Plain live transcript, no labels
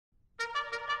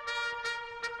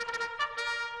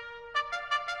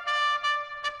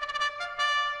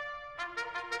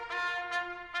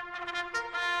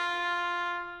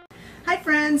Hi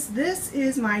friends, this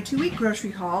is my 2-week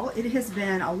grocery haul. It has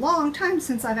been a long time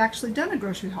since I've actually done a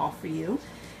grocery haul for you,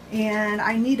 and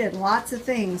I needed lots of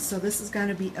things, so this is going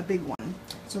to be a big one.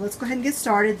 So let's go ahead and get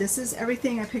started. This is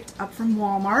everything I picked up from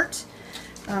Walmart.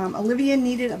 Olivia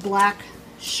needed a black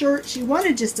shirt. She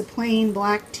wanted just a plain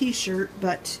black t-shirt,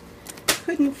 but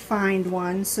couldn't find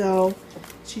one, so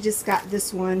she just got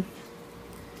this one,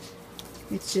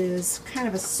 which is kind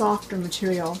of a softer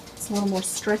material. It's a little more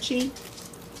stretchy.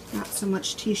 Not so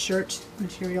much t-shirt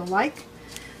material like.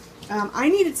 I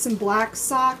needed some black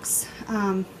socks.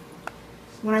 When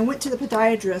I went to the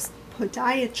podiatrist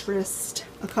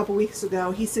a couple weeks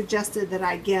ago, he suggested that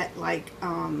I get like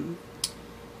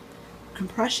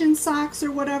compression socks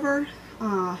or whatever,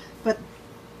 but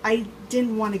I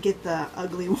didn't want to get the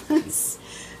ugly ones.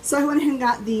 So I went ahead and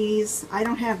got these. I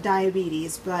don't have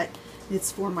diabetes, but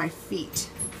it's for my feet.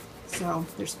 So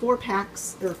there's 4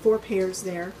 packs, or 4 pairs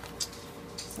there.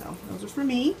 So those are for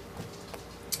me.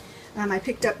 I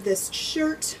picked up this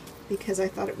shirt because I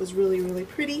thought it was really, really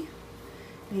pretty.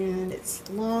 And it's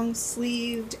long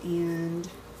sleeved and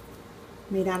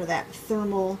made out of that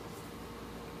thermal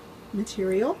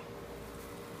material.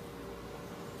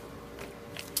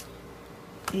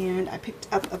 And I picked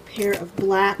up a pair of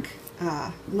black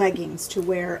leggings to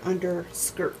wear under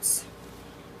skirts.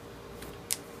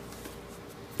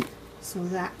 So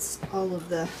that's all of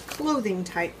the clothing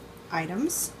type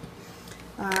items.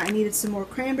 I needed some more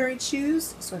cranberry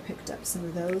chews, so I picked up some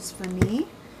of those for me.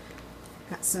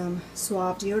 Got some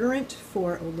Suave deodorant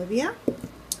for Olivia.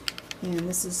 And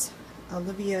this is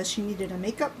Olivia. She needed a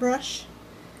makeup brush.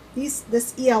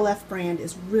 This ELF brand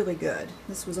is really good.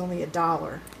 This was only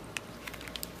 $1.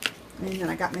 And then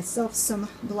I got myself some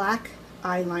black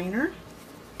eyeliner.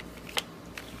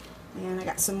 And I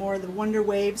got some more of the Wonder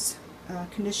Waves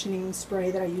conditioning spray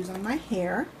that I use on my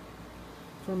hair.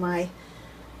 For my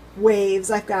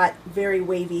waves, I've got very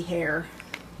wavy hair.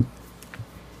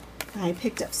 I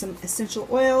picked up some essential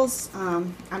oils.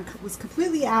 I was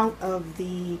completely out of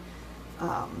the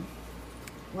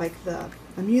like the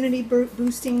immunity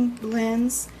boosting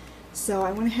blends, so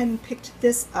I went ahead and picked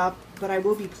this up, but I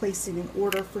will be placing an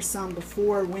order for some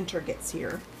before winter gets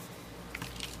here.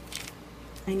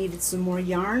 I needed some more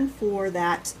yarn for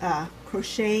that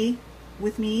crochet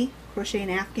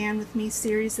and Afghan with me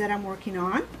series that I'm working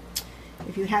on.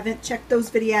 If you haven't checked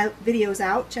those videos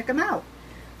out, check them out.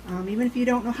 Even if you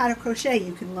don't know how to crochet,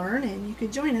 you can learn and you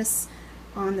could join us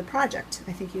on the project.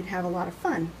 I think you'd have a lot of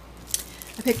fun.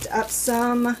 I picked up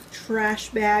some trash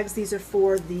bags. These are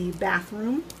for the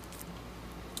bathroom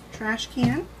trash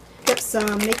can. Picked up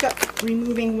some makeup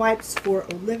removing wipes for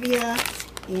Olivia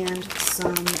and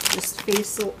some just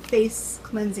face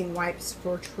cleansing wipes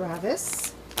for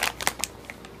Travis.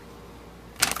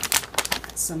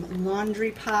 Some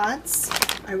laundry pods.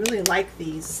 I really like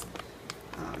these.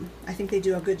 I think they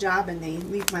do a good job and they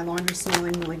leave my laundry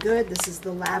smelling really good. This is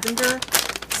the lavender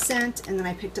scent, and then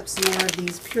I picked up some more of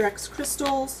these Purex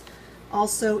crystals,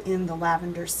 also in the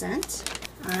lavender scent.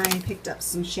 I picked up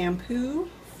some shampoo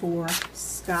for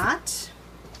Scott.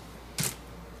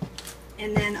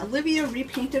 And then Olivia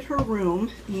repainted her room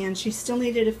and she still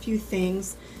needed a few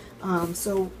things.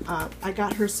 So I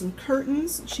got her some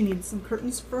curtains. She needed some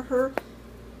curtains for her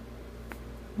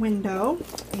window,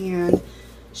 and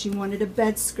she wanted a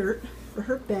bed skirt for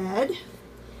her bed.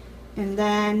 And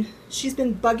then she's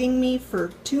been bugging me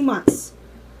for 2 months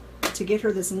to get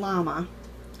her this llama,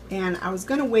 and I was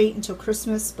gonna wait until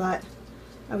Christmas, but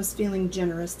I was feeling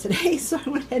generous today, so I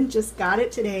went ahead and just got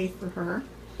it today for her.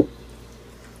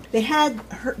 They had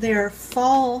their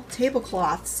fall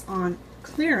tablecloths on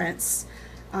clearance,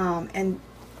 and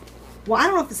well, I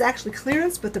don't know if it's actually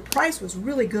clearance, but the price was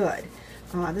really good.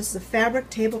 This is a fabric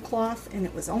tablecloth, and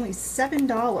it was only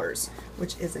 $7,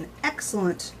 which is an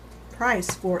excellent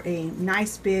price for a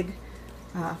nice big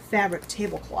fabric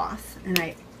tablecloth, and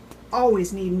I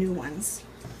always need new ones.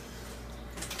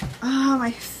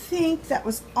 I think that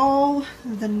was all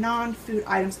the non-food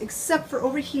items, except for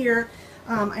over here.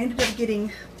 I ended up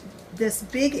getting this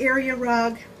big area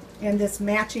rug and this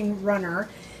matching runner,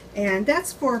 and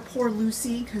that's for poor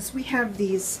Lucy because we have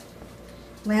these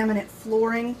laminate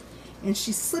flooring and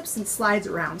she slips and slides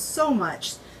around so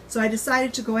much. So I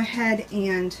decided to go ahead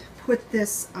and put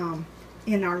this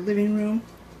in our living room.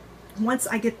 Once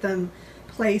I get them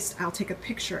placed, I'll take a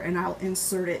picture and I'll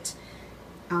insert it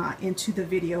into the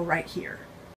video right here.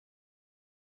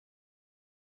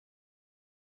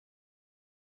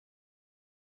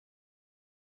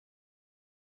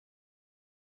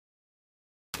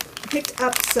 I picked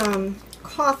up some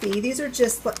coffee. These are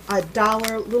just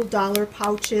little dollar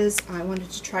pouches. I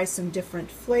wanted to try some different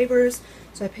flavors,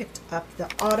 so I picked up the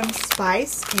autumn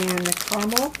spice and the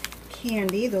caramel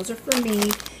candy. Those are for me.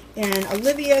 And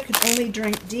Olivia could only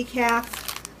drink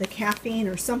decaf. The caffeine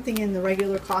or something in the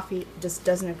regular coffee just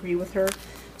doesn't agree with her,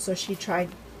 so she tried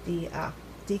the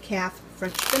decaf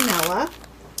French vanilla.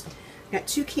 Got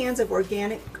 2 cans of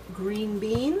organic green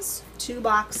beans, 2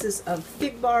 boxes of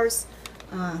fig bars.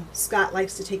 Scott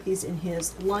likes to take these in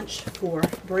his lunch for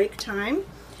break time.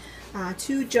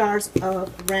 2 jars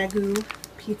of ragu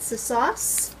pizza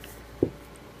sauce.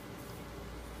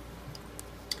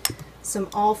 Some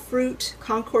all fruit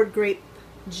Concord grape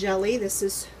jelly. This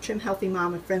is Trim Healthy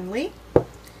Mama friendly.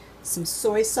 Some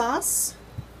soy sauce.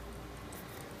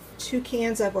 2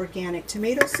 cans of organic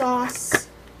tomato sauce.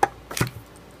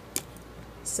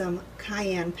 Some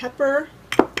cayenne pepper.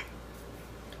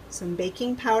 Some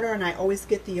baking powder, and I always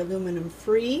get the aluminum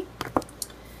free.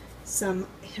 Some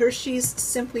Hershey's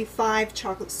Simply 5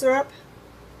 chocolate syrup.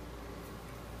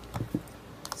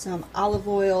 Some olive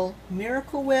oil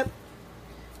Miracle Whip.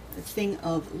 A thing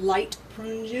of light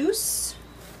prune juice.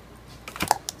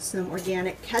 Some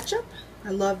organic ketchup.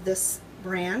 I love this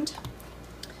brand.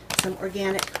 Some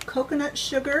organic coconut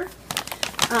sugar.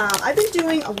 I've been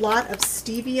doing a lot of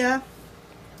stevia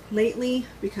lately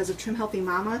because of Trim Healthy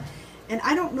Mama, and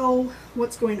I don't know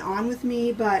what's going on with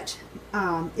me, but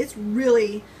it's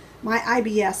really, my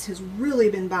IBS has really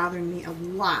been bothering me a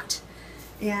lot,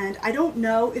 and I don't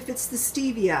know if it's the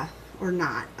stevia or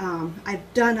not.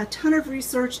 I've done a ton of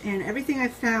research, and everything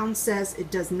I've found says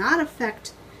it does not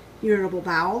affect irritable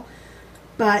bowel,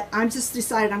 but I'm just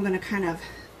decided I'm going to kind of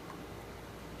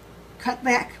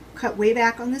cut way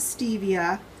back on the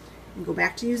stevia and go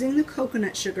back to using the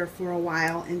coconut sugar for a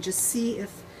while and just see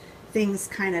if things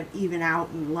kind of even out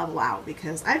and level out,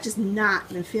 because I've just not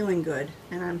been feeling good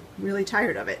and I'm really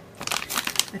tired of it.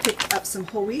 I picked up some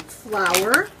whole wheat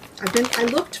flour. I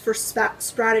looked for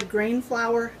sprouted grain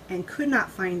flour and could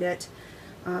not find it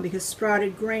because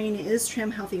sprouted grain is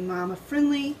Trim Healthy Mama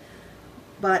friendly,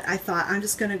 but I thought I'm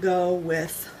just going to go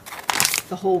with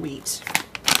the whole wheat.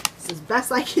 It's as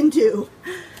best I can do.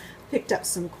 Picked up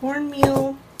some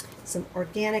cornmeal, some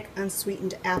organic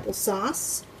unsweetened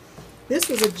applesauce. This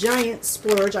was a giant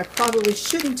splurge. I probably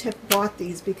shouldn't have bought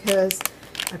these because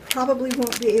I probably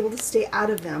won't be able to stay out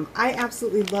of them. I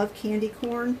absolutely love candy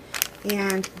corn,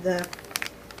 and the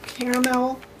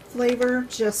caramel flavor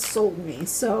just sold me.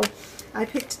 So I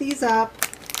picked these up,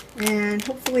 and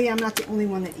hopefully I'm not the only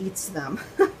one that eats them.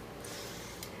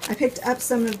 I picked up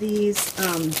some of these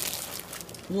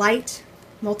light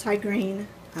multigrain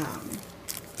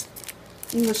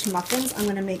English muffins. I'm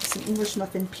going to make some English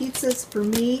muffin pizzas for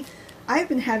me. I've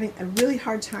been having a really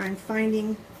hard time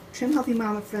finding Trim Healthy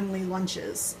Mama friendly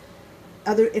lunches.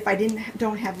 If I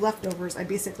don't have leftovers, I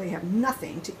basically have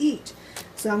nothing to eat.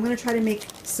 So I'm going to try to make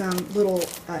some little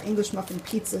English muffin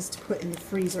pizzas to put in the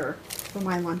freezer for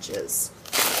my lunches.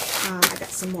 I got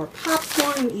some more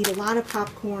popcorn. We eat a lot of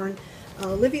popcorn.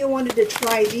 Olivia wanted to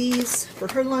try these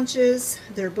for her lunches.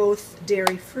 They're both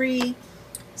dairy-free,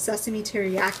 sesame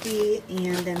teriyaki,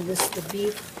 and then the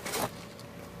beef,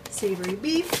 savory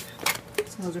beef.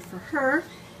 So those are for her.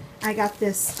 I got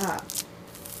this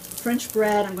French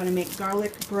bread. I'm going to make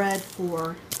garlic bread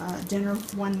for dinner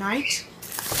one night.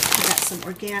 I got some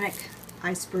organic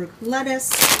iceberg lettuce,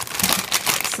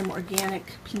 some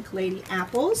organic Pink Lady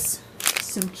apples,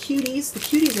 some cuties. The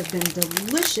cuties have been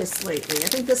delicious lately. I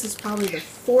think this is probably the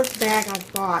 4th bag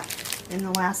I've bought in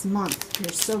the last month.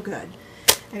 They're so good.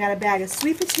 I got a bag of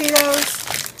sweet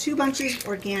potatoes, 2 bunches of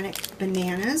organic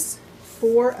bananas,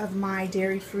 4 of my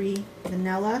dairy-free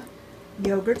vanilla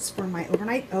yogurts for my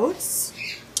overnight oats.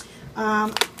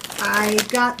 I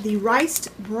got the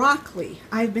riced broccoli.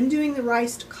 I've been doing the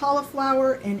riced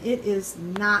cauliflower, and it is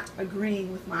not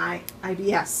agreeing with my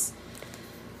IBS.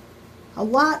 A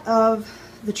lot of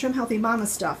the Trim Healthy Mama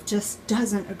stuff just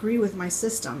doesn't agree with my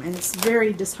system, and it's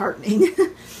very disheartening.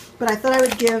 But I thought I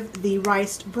would give the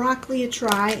riced broccoli a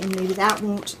try, and maybe that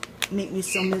won't make me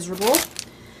so miserable.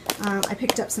 I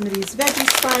picked up some of these veggie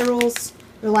spirals.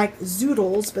 They're like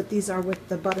zoodles, but these are with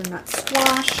the butternut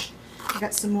squash. I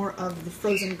got some more of the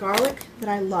frozen garlic that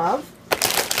I love.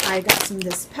 I got some of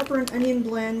this pepper and onion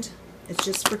blend. It's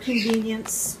just for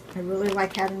convenience. I really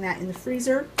like having that in the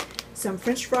freezer. Some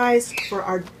French fries for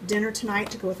our dinner tonight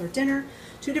to go with our dinner.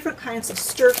 2 different kinds of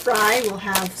stir fry. We'll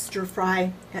have stir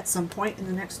fry at some point in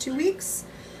the next 2 weeks.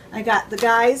 I got the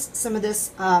guys some of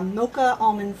this mocha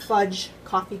almond fudge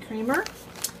coffee creamer.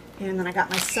 And then I got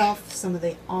myself some of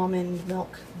the almond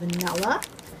milk vanilla.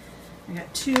 I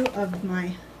got 2 of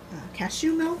my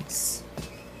cashew milks.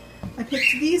 I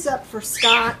picked these up for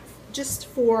Scott just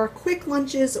for quick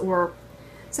lunches, or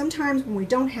sometimes when we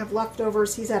don't have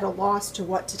leftovers, he's at a loss to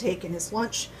what to take in his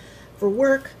lunch for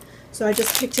work. So I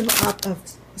just picked him up a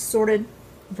assorted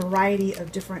variety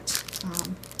of different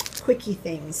quickie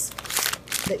things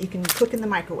that you can cook in the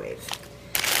microwave.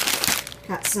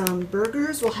 Got some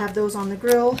burgers. We'll have those on the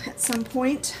grill at some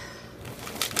point.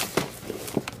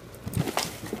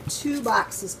 2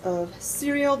 boxes of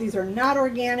cereal. These are not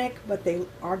organic, but they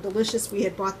are delicious.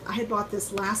 I had bought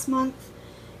this last month,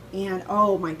 and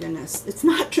oh my goodness, it's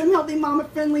not Trim Healthy Mama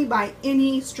friendly by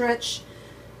any stretch.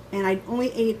 And I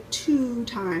only ate 2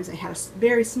 times. I had a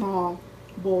very small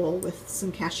bowl with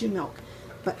some cashew milk,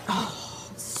 but oh,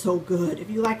 so good. If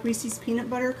you like Reese's peanut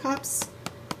butter cups,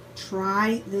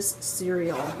 try this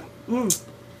cereal.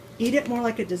 Eat it more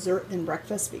like a dessert than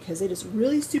breakfast because it is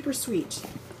really super sweet.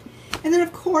 And then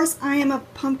of course I am a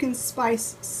pumpkin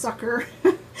spice sucker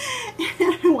and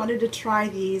I wanted to try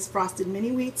these Frosted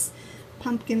Mini Wheats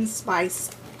pumpkin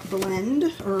spice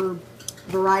blend or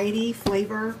variety,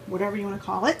 flavor, whatever you want to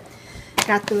call it.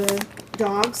 Got the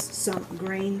dogs some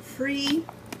grain-free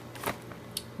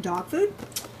dog food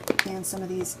and some of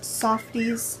these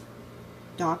Softies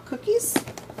dog cookies.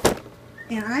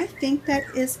 And I think that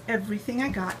is everything I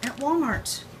got at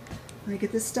Walmart. Let me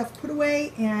get this stuff put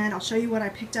away and I'll show you what I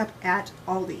picked up at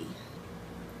Aldi.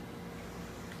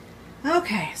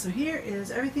 Okay, so here is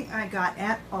everything I got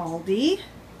at Aldi.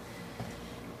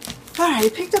 Alright, I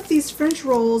picked up these French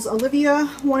rolls. Olivia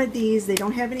wanted these. They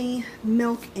don't have any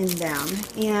milk in them.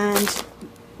 And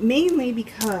mainly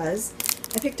because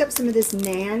I picked up some of this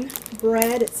naan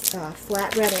bread. It's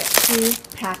flat bread. I got 2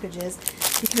 packages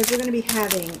because we're going to be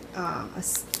having,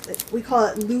 we call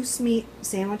it loose meat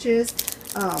sandwiches.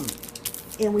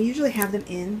 And we usually have them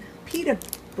in pita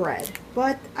bread.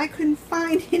 But I couldn't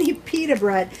find any pita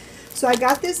bread. So I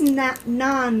got this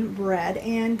naan bread,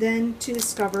 and then to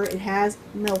discover it has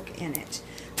milk in it.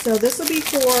 So this will be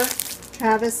for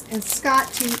Travis and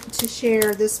Scott to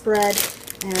share this bread,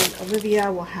 and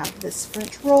Olivia will have this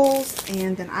French rolls,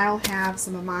 and then I'll have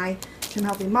some of my Trim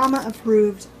Healthy Mama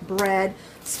approved bread.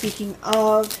 Speaking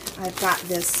of, I've got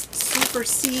this super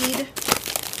seed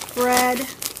bread,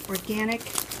 organic,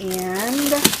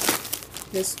 and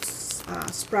this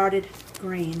sprouted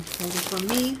grain. Those are for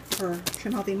me, for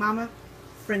Trim Healthy Mama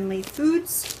friendly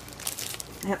foods.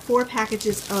 I have 4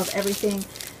 packages of everything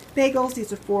bagels.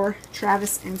 These are for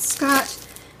Travis and Scott.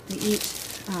 They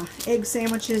eat egg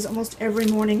sandwiches almost every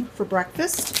morning for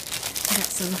breakfast. I got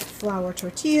some flour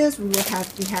tortillas. We will be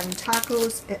having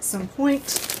tacos at some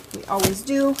point. We always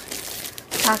do.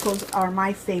 Tacos are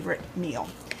my favorite meal.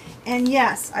 And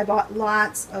yes, I bought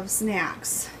lots of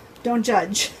snacks. Don't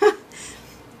judge.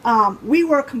 We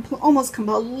were almost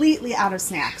completely out of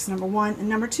snacks, number 1. And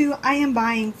number 2, I am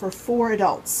buying for 4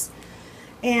 adults.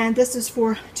 And this is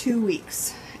for 2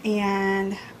 weeks.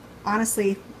 And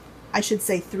honestly, I should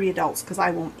say 3 adults because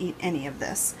I won't eat any of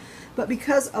this. But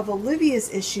because of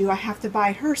Olivia's issue, I have to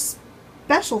buy her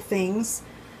special things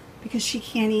because she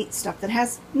can't eat stuff that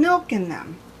has milk in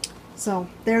them. So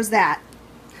there's that.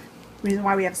 Reason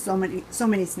why we have so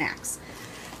many snacks.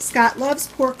 Scott loves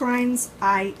pork rinds.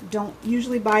 I don't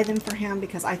usually buy them for him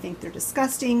because I think they're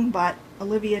disgusting, but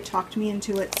Olivia talked me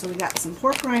into it, so we got some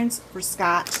pork rinds for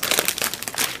Scott.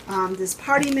 This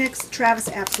party mix, Travis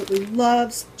absolutely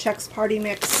loves Chex Party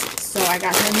Mix, so I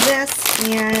got him this,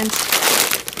 and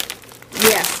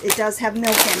yes, it does have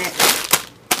milk in it,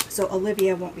 so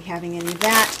Olivia won't be having any of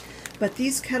that. But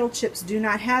these kettle chips do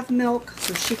not have milk,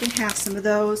 so she can have some of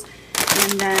those.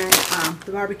 And then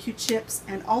the barbecue chips,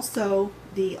 and also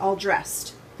the all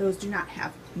dressed. Those do not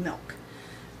have milk.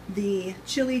 The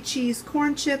chili cheese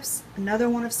corn chips, another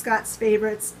one of Scott's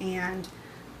favorites, and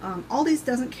Aldi's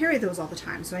doesn't carry those all the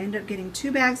time, so I ended up getting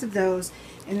 2 bags of those.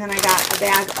 And then I got a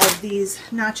bag of these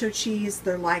nacho cheese.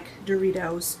 They're like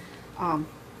Doritos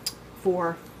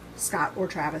for Scott or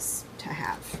Travis to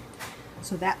have.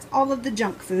 So that's all of the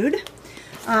junk food.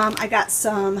 I got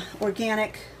some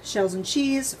organic shells and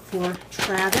cheese for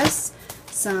Travis,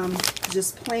 some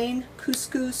just plain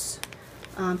couscous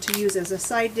to use as a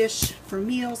side dish for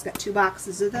meals. Got 2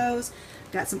 boxes of those.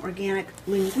 Got some organic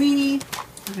linguine.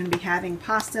 I'm going to be having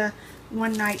pasta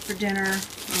one night for dinner.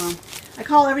 I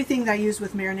call everything that I use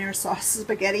with marinara sauce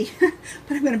spaghetti,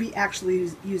 but I'm going to be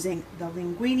actually using the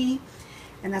linguine,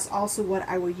 and that's also what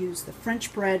I will use the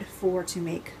French bread for to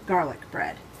make garlic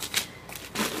bread.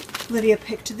 Lydia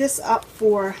picked this up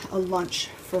for a lunch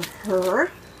for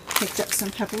her. Picked up some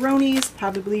pepperonis,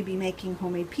 probably be making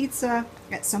homemade pizza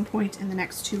at some point in the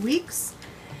next 2 weeks.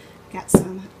 Got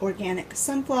some organic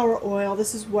sunflower oil.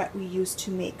 This is what we use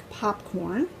to make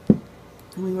popcorn.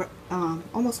 and we were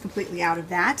almost completely out of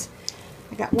that.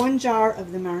 I got 1 jar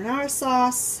of the marinara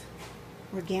sauce,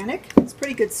 organic. It's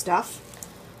pretty good stuff.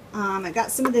 I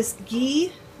got some of this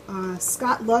ghee.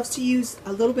 Scott loves to use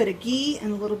a little bit of ghee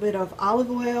and a little bit of olive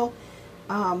oil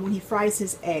when he fries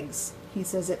his eggs. He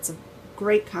says it's a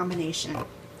great combination.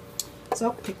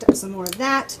 So picked up some more of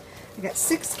that. I got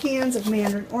 6 cans of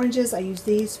mandarin oranges. I use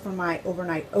these for my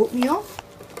overnight oatmeal.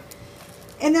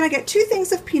 And then I got 2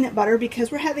 things of peanut butter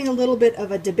because we're having a little bit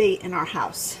of a debate in our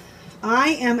house. I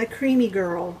am a creamy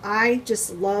girl. I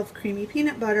just love creamy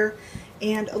peanut butter,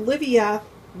 and Olivia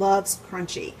loves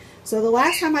crunchy. So the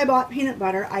last time I bought peanut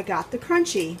butter, I got the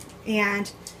crunchy,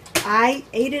 and I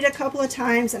ate it a couple of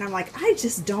times, and I'm like, I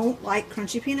just don't like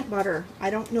crunchy peanut butter. I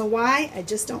don't know why, I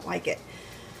just don't like it.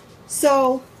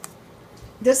 So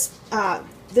this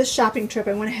shopping trip,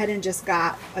 I went ahead and just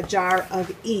got a jar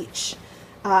of each.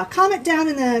 Comment down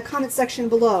in the comment section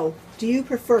below. Do you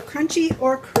prefer crunchy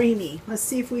or creamy? Let's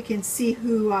see if we can see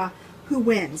who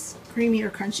wins, creamy or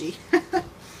crunchy.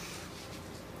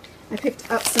 I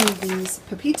picked up some of these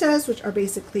pepitas, which are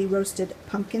basically roasted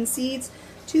pumpkin seeds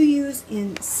to use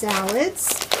in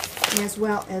salads, as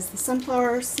well as the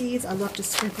sunflower seeds. I love to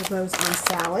sprinkle those on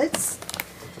salads.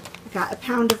 I got a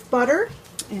pound of butter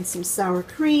and some sour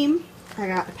cream. I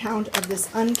got a pound of this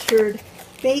uncured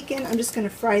bacon. I'm just going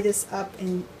to fry this up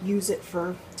and use it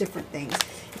for different things.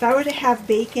 If I were to have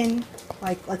bacon,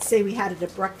 like let's say we had it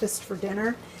at breakfast for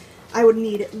dinner, I would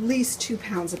need at least 2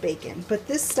 pounds of bacon. But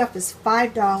this stuff is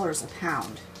 $5 a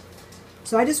pound.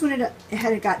 So I just went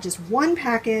ahead and got just 1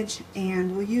 package,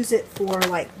 and we'll use it for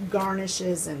like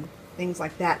garnishes and things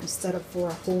like that instead of for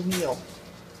a whole meal.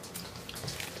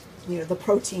 You know, the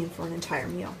protein for an entire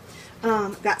meal.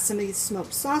 Got some of these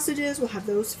smoked sausages. We'll have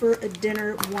those for a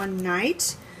dinner one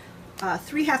night.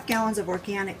 3 half gallons of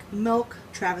organic milk.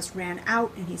 Travis ran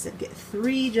out and he said get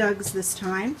 3 jugs this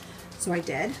time. So I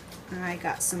did. I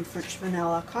got some French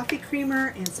vanilla coffee creamer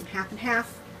and some half and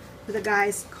half for the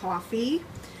guys' coffee.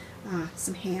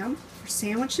 Some ham for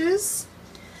sandwiches.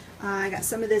 I got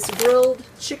some of this grilled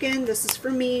chicken. This is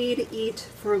for me to eat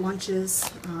for lunches.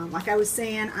 Like I was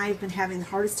saying, I've been having the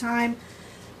hardest time.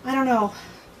 I don't know.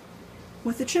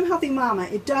 With the Trim Healthy Mama,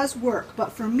 it does work,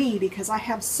 but for me, because I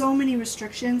have so many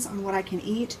restrictions on what I can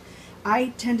eat,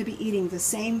 I tend to be eating the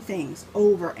same things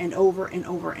over and over and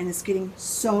over, and it's getting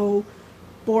so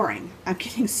boring. I'm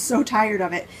getting so tired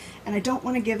of it, and I don't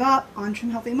want to give up on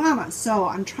Trim Healthy Mama, so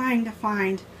I'm trying to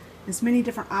find as many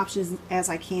different options as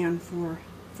I can for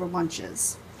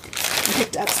lunches. I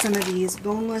picked up some of these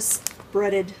boneless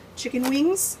breaded chicken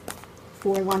wings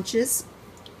for lunches.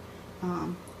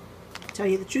 Tell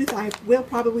you the truth, I will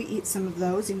probably eat some of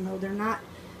those, even though they're not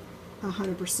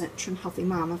 100% Trim Healthy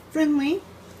Mama friendly.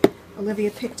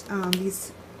 Olivia picked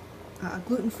these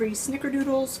gluten-free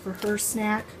snickerdoodles for her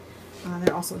snack.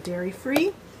 They're also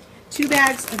dairy-free. 2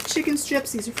 bags of chicken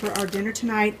strips. These are for our dinner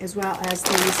tonight, as well as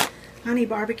these honey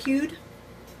barbecued.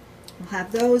 We'll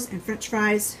have those, and French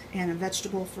fries and a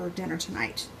vegetable for dinner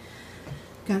tonight.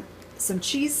 Got some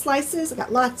cheese slices. I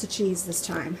got lots of cheese this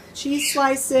time. Cheese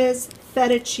slices,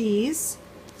 feta cheese,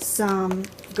 some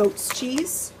goat's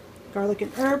cheese, garlic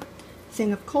and herb,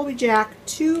 thing of Colby Jack,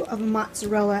 2 of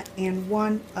mozzarella, and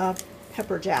 1 of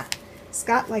pepper jack.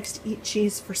 Scott likes to eat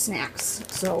cheese for snacks,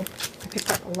 so I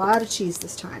picked up a lot of cheese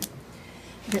this time.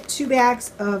 I got 2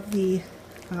 bags of the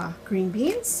green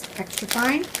beans, extra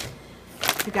fine.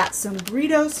 I got some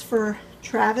burritos for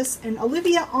Travis and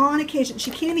Olivia on occasion.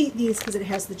 She can't eat these because it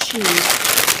has the cheese,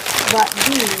 but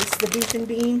these, the beef and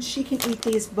beans, she can eat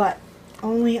these, but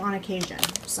only on occasion.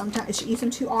 Sometimes if she eats them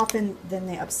too often, then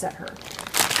they upset her.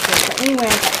 But anyway, I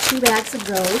got 2 bags of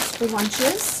those for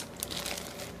lunches.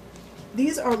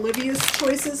 These are Olivia's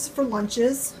choices for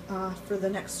lunches for the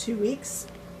next 2 weeks.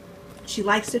 She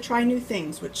likes to try new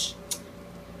things, which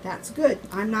that's good.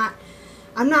 I'm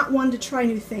not one to try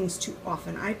new things too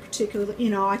often. I particularly,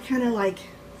 you know, I kind of like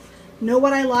know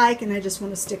what I like, and I just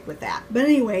want to stick with that. But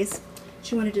anyways,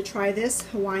 she wanted to try this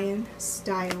Hawaiian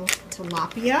style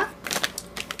tilapia.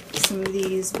 Some of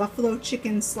these buffalo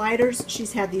chicken sliders.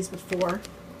 She's had these before.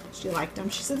 She liked them.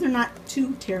 She said they're not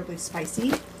too terribly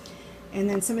spicy. And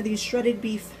then some of these shredded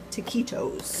beef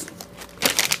taquitos.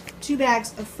 2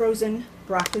 bags of frozen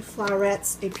broccoli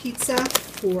florettes. A pizza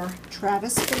for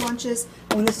Travis for lunches.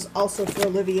 Oh, and this is also for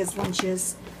Olivia's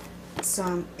lunches.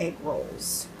 Some egg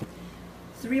rolls.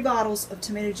 3 bottles of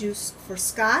tomato juice for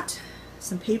Scott.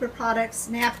 Some paper products,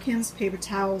 napkins, paper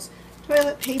towels,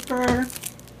 toilet paper,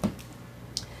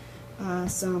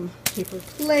 some paper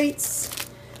plates,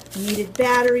 needed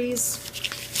batteries.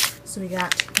 So we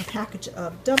got a package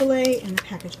of AA and a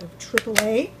package of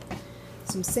AAA,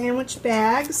 some sandwich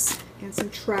bags, and some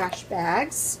trash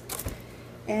bags.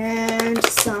 And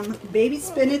some baby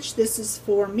spinach. This is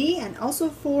for me and also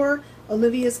for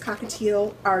Olivia's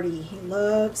cockatiel, Artie. He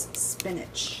loves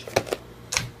spinach.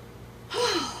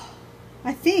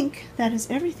 I think that is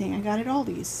everything I got at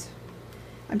Aldi's.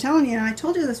 I'm telling you, I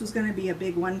told you this was going to be a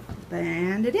big one,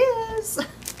 and it is.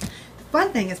 The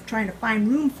fun thing is trying to find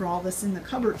room for all this in the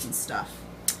cupboards and stuff.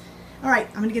 Alright,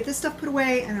 I'm going to get this stuff put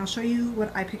away, and I'll show you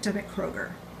what I picked up at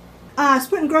Kroger. I was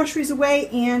putting groceries away,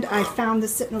 and I found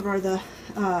this sitting over the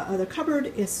other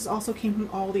cupboard. This also came from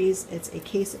Aldi's. It's a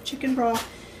case of chicken broth.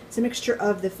 It's a mixture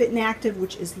of the Fit and Active,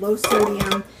 which is low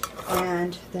sodium,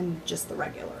 and then just the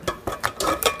regular.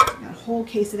 Got a whole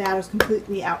case of that. I was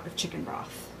completely out of chicken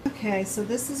broth. Okay, so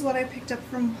this is what I picked up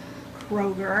from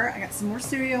Kroger. I got some more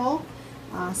cereal,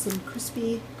 some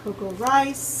crispy cocoa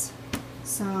rice,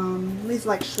 these are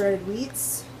like shredded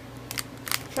wheats.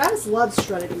 Travis loves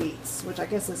shredded wheats, which I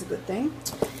guess is a good thing.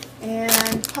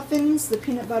 And puffins, the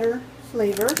peanut butter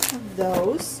flavor of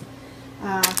those.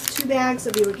 2 bags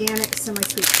of the organic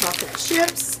semi-sweet chocolate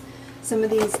chips. Some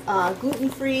of these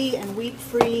gluten-free and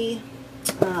wheat-free.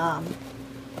 My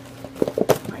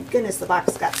goodness, the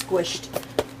box got squished.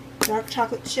 Dark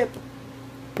chocolate chip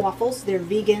waffles. They're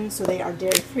vegan, so they are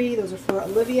dairy-free. Those are for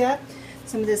Olivia.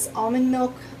 Some of this almond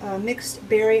milk mixed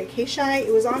berry acacia.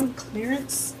 It was on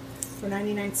clearance for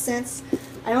 99 cents.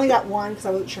 I only got one because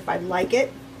I wasn't sure if I'd like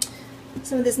it.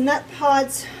 Some of this Nut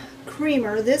Pods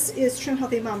creamer. This is Trim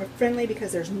Healthy Mama friendly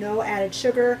because there's no added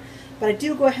sugar, but I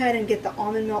do go ahead and get the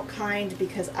almond milk kind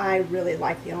because I really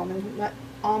like the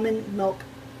almond milk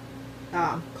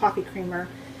coffee creamer,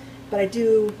 but I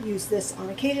do use this on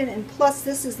occasion. And plus,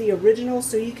 this is the original,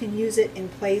 so you can use it in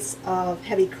place of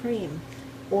heavy cream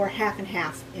or half and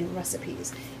half in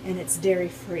recipes, and it's dairy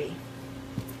free.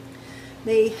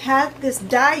 They have this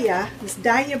Daya. This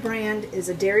Daya brand is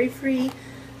a dairy free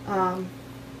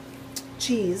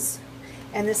cheese,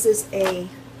 and this is a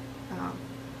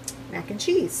mac and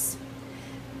cheese.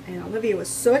 And Olivia was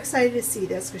so excited to see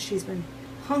this because she's been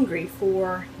hungry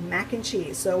for mac and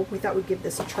cheese, so we thought we'd give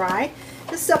this a try.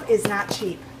 This stuff is not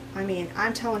cheap. I mean,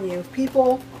 I'm telling you, if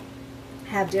people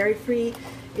have dairy-free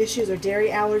issues or dairy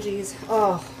allergies,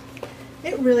 oh,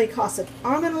 it really costs an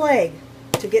arm and a leg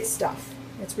to get stuff.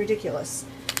 It's ridiculous.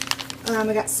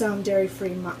 I got some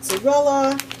dairy-free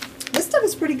mozzarella. This stuff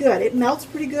is pretty good. It melts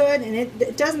pretty good, and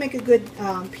it does make a good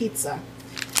pizza.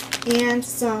 And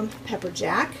some pepper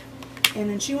jack. And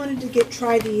then she wanted to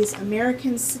try these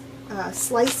American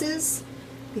slices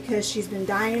because she's been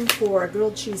dying for a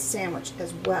grilled cheese sandwich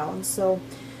as well. And so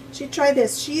she tried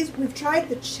this. We've tried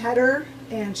the cheddar,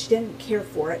 and she didn't care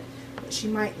for it, but she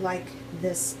might like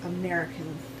this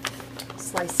American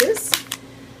slices.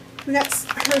 We got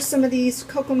her some of these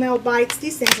Cocomel bites.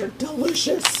 These things are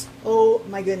delicious. Oh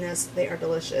my goodness, they are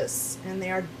delicious. And they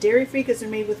are dairy free because they're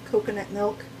made with coconut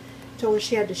milk. I told her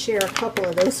she had to share a couple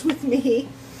of those with me.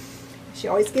 She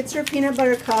always gets her peanut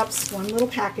butter cups, one little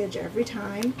package every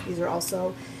time. These are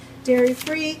also dairy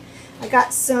free. I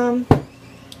got some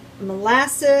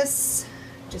molasses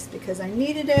just because I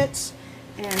needed it.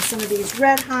 And some of these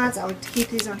Red Hots. I like to keep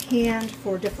these on hand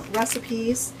for different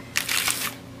recipes.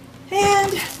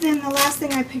 And then the last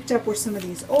thing I picked up were some of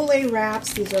these Ole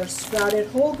wraps. These are sprouted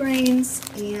whole grains,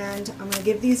 and I'm going to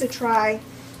give these a try.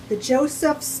 The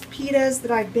Joseph's pitas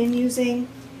that I've been using,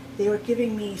 they were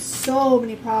giving me so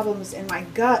many problems in my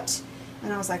gut.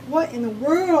 And I was like, what in the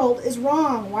world is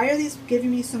wrong? Why are these giving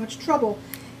me so much trouble?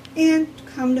 And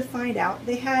come to find out,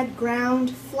 they had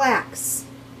ground flax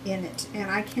in it, and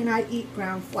I cannot eat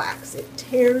ground flax. It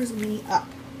tears me up.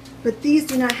 But these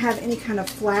do not have any kind of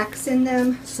flax in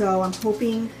them, so I'm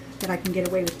hoping that I can get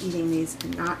away with eating these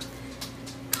and not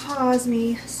cause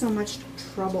me so much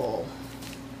trouble.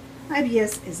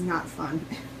 IBS is not fun.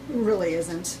 It really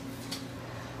isn't.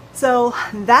 So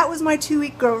that was my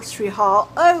 2-week grocery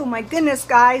haul. Oh my goodness,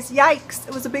 guys. Yikes.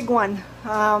 It was a big one.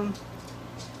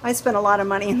 I spent a lot of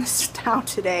money in this town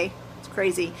today. It's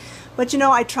crazy. But you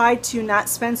know, I tried to not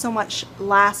spend so much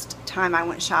last time I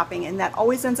went shopping, and that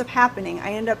always ends up happening.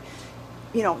 I end up,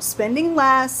 you know, spending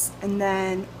less and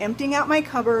then emptying out my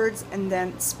cupboards and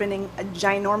then spending a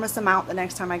ginormous amount the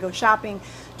next time I go shopping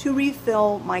to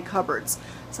refill my cupboards.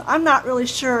 So I'm not really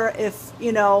sure if,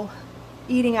 you know,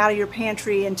 eating out of your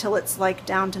pantry until it's like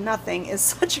down to nothing is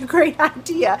such a great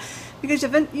idea, because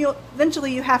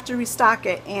eventually you have to restock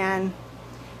it, and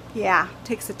yeah, it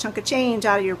takes a chunk of change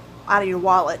out of your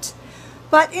wallet.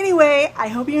 But anyway, I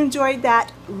hope you enjoyed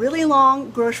that really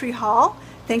long grocery haul.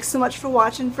 Thanks so much for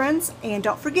watching, friends, and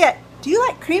don't forget, do you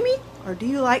like creamy or do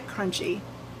you like crunchy?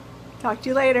 Talk to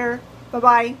you later.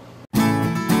 Bye-bye.